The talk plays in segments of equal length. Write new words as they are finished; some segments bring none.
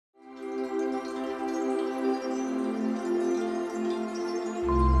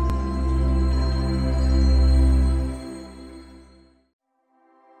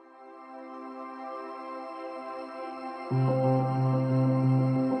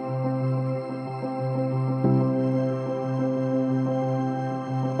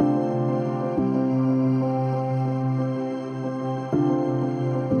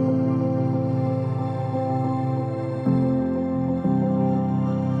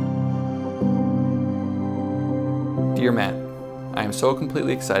Dear Matt, I am so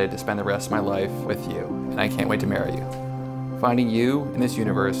completely excited to spend the rest of my life with you, and I can't wait to marry you. Finding you in this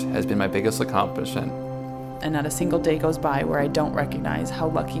universe has been my biggest accomplishment. And not a single day goes by where I don't recognize how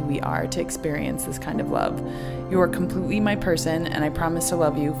lucky we are to experience this kind of love. You are completely my person, and I promise to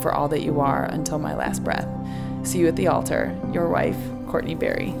love you for all that you are until my last breath. See you at the altar. Your wife, Courtney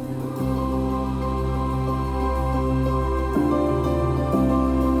Berry.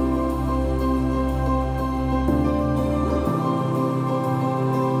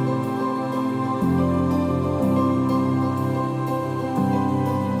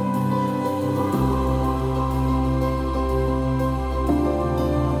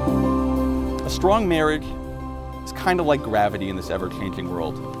 A strong marriage is kind of like gravity in this ever-changing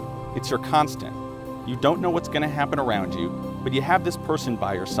world. It's your constant. You don't know what's going to happen around you, but you have this person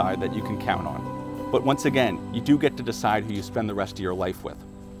by your side that you can count on. But once again, you do get to decide who you spend the rest of your life with.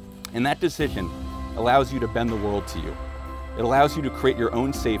 And that decision allows you to bend the world to you. It allows you to create your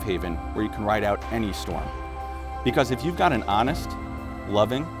own safe haven where you can ride out any storm. Because if you've got an honest,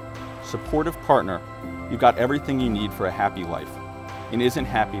 loving, supportive partner, you've got everything you need for a happy life. And isn't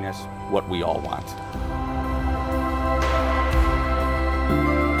happiness what we all want?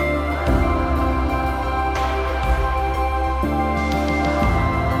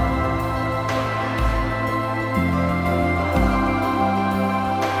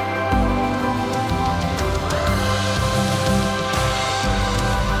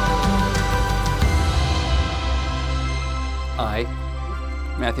 I,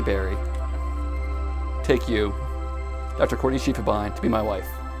 Matthew Berry, take you, Dr. Courtney Schieffelbein, to be my wife,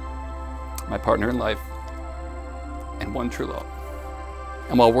 my partner in life, and one true love.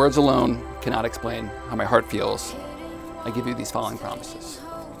 And while words alone cannot explain how my heart feels, I give you these following promises.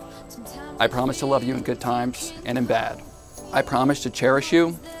 I promise to love you in good times and in bad. I promise to cherish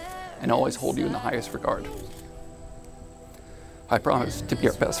you and always hold you in the highest regard. I promise to be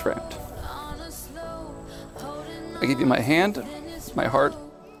your best friend. I give you my hand, my heart,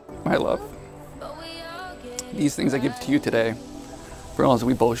 my love. These things I give to you today, for as long as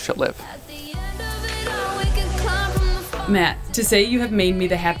we both shall live. Matt, to say you have made me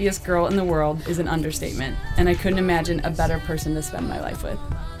the happiest girl in the world is an understatement, and I couldn't imagine a better person to spend my life with.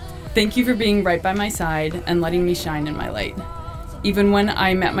 Thank you for being right by my side and letting me shine in my light. Even when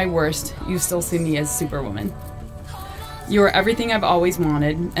I'm at my worst, you still see me as Superwoman. You are everything I've always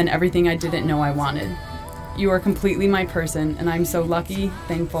wanted and everything I didn't know I wanted. You are completely my person, and I'm so lucky,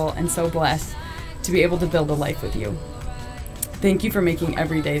 thankful, and so blessed to be able to build a life with you. Thank you for making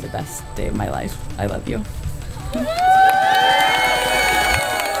every day the best day of my life. I love you.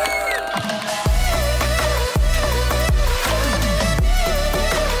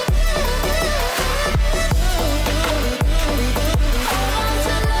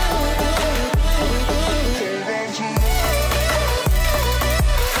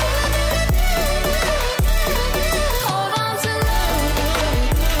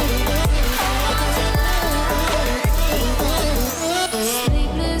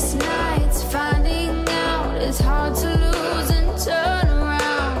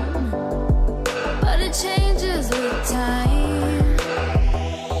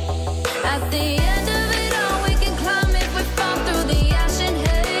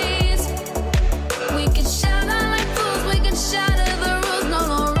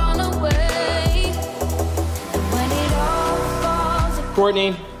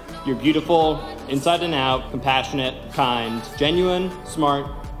 Courtney, you're beautiful, inside and out, compassionate, kind, genuine, smart,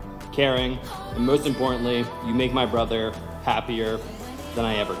 caring, and most importantly, you make my brother happier than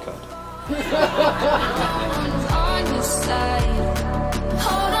I ever could.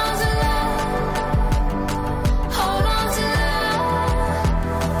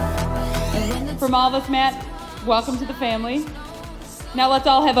 From all of us, Matt, welcome to the family. Now let's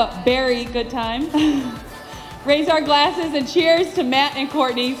all have a very good time. Raise our glasses and cheers to Matt and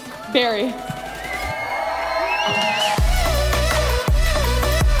Courtney's Berry.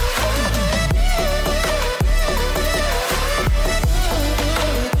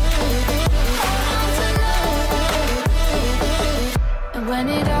 When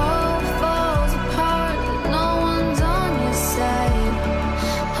it all falls apart, no one's on your side.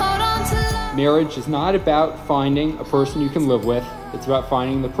 Hold on to love. Marriage is not about finding a person you can live with. It's about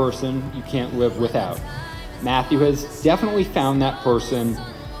finding the person you can't live without. Matthew has definitely found that person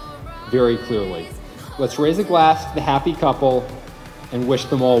very clearly. Let's raise a glass to the happy couple and wish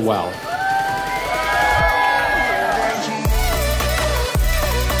them all well.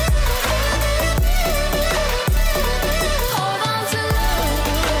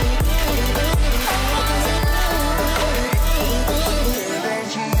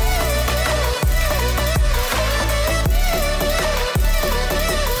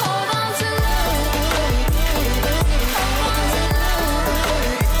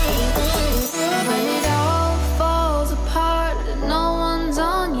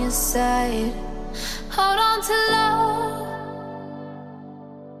 your side. Hold on to